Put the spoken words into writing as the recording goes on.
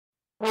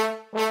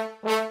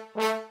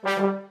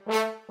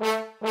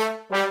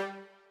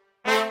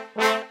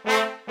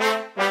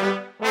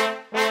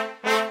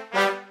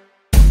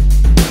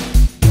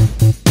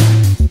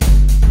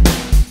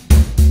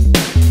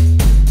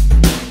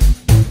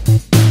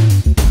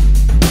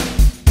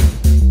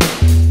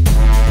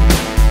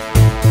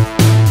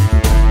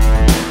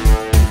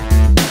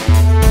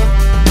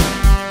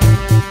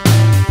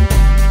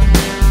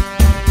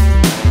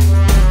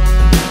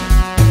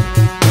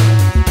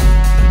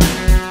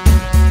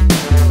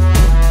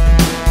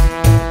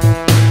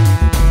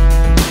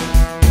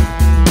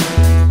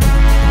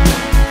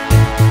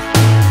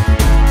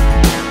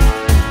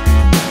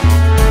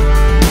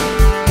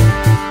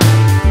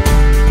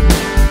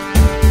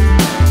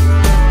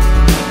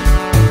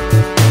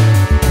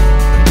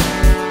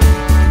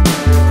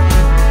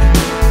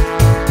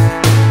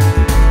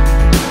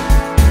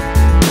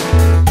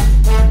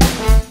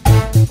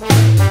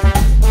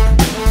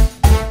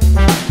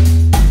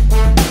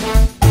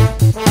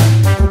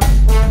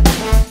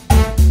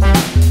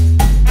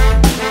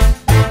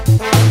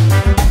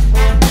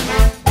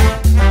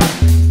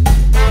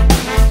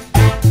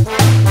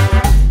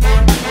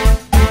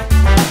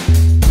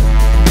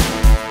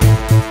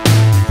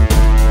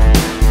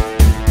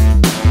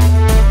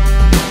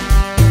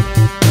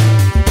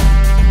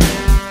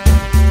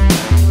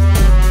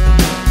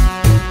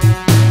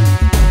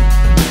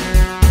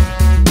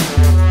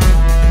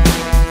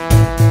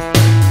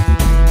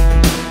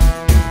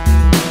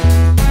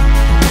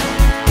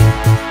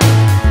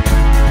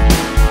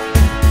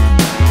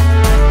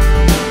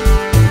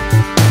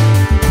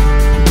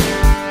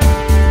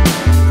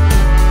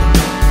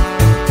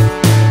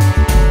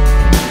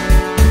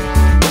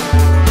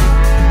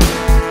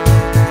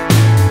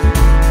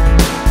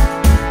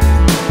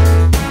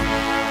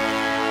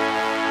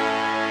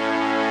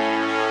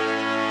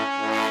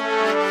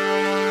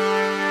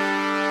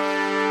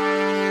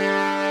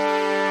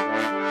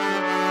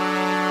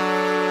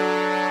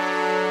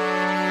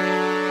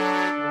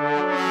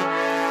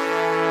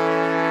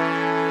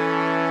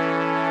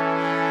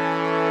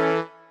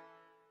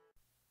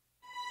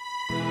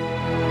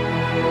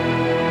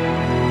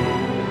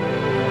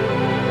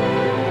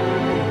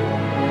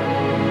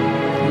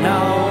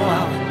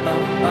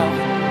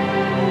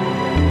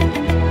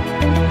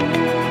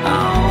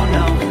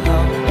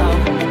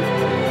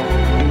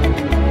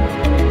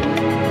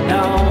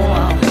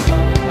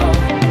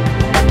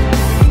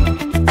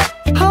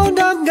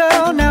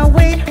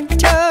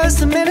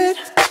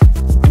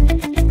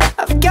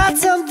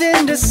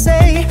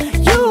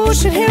you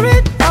should hear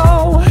it.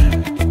 Oh,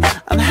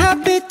 I'm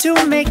happy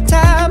to make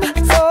time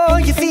for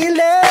your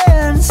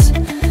feelings,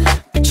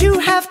 but you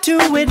have to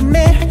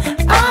admit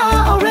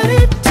I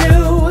already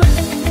do.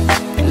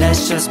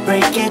 Let's just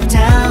break it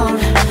down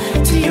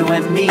to you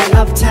and me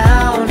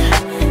uptown,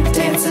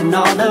 dancing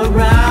all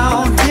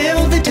around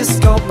till the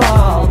disco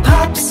ball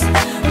pops.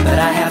 But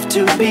I have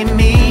to be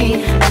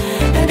me,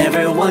 and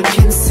everyone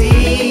can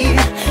see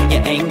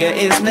your anger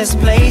is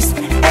misplaced,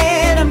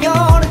 and I'm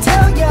gonna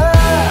tell ya,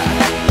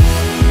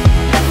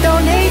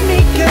 don't hate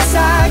me cause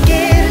I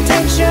get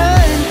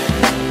attention.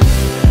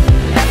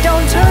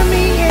 Don't turn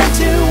me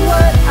into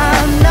what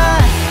I'm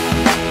not.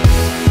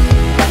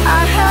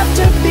 I have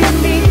to be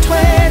me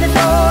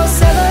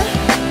 24/7,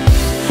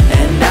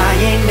 and I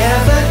ain't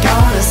never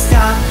gonna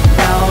stop.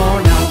 No,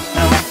 no,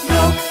 no,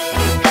 no.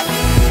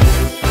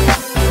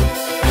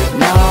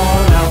 No,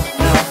 no,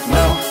 no,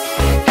 no.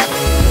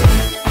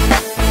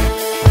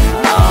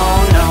 Oh,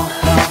 no,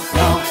 no,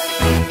 no.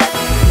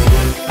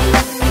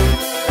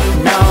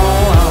 No,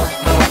 oh,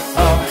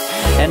 oh, oh.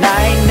 And I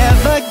ain't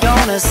never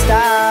gonna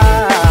stop.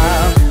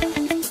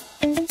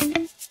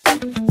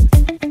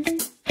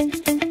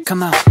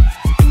 Come on.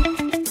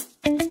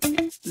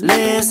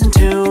 Listen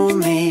to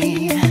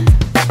me.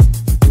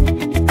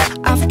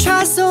 I've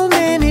tried so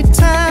many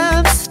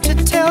times to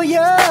tell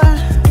you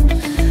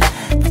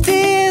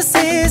this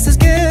is as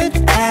good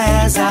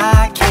as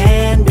I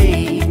can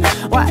be.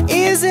 Why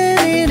isn't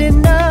it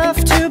enough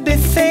to be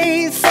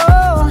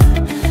faithful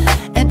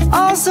and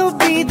also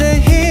be the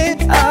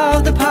hit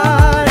of the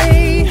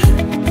party?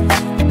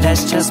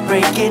 Let's just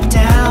break it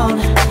down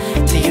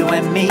to you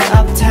and me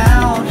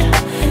uptown,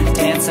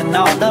 dancing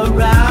all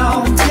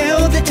around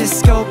till the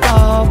disco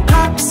ball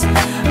pops.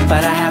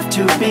 But I have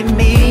to be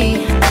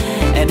me,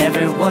 and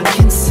everyone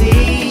can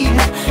see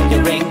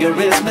your anger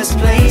is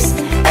misplaced,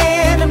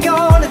 and I'm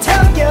gonna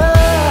tell ya,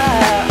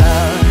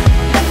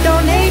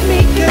 don't hate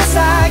me cause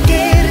I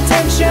get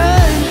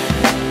attention.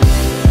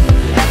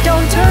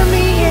 Don't turn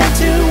me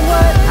into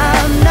what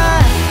I'm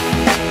not.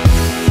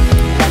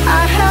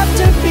 I have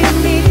to be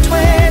me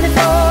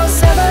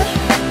 24/7,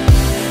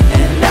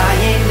 and I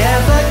ain't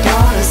never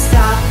gonna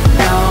stop.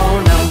 No,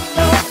 no,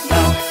 no,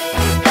 no.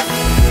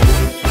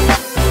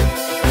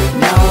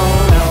 No,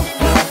 no,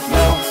 no,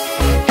 no.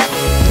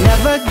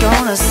 Never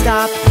gonna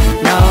stop.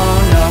 No,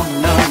 no,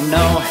 no,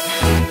 no.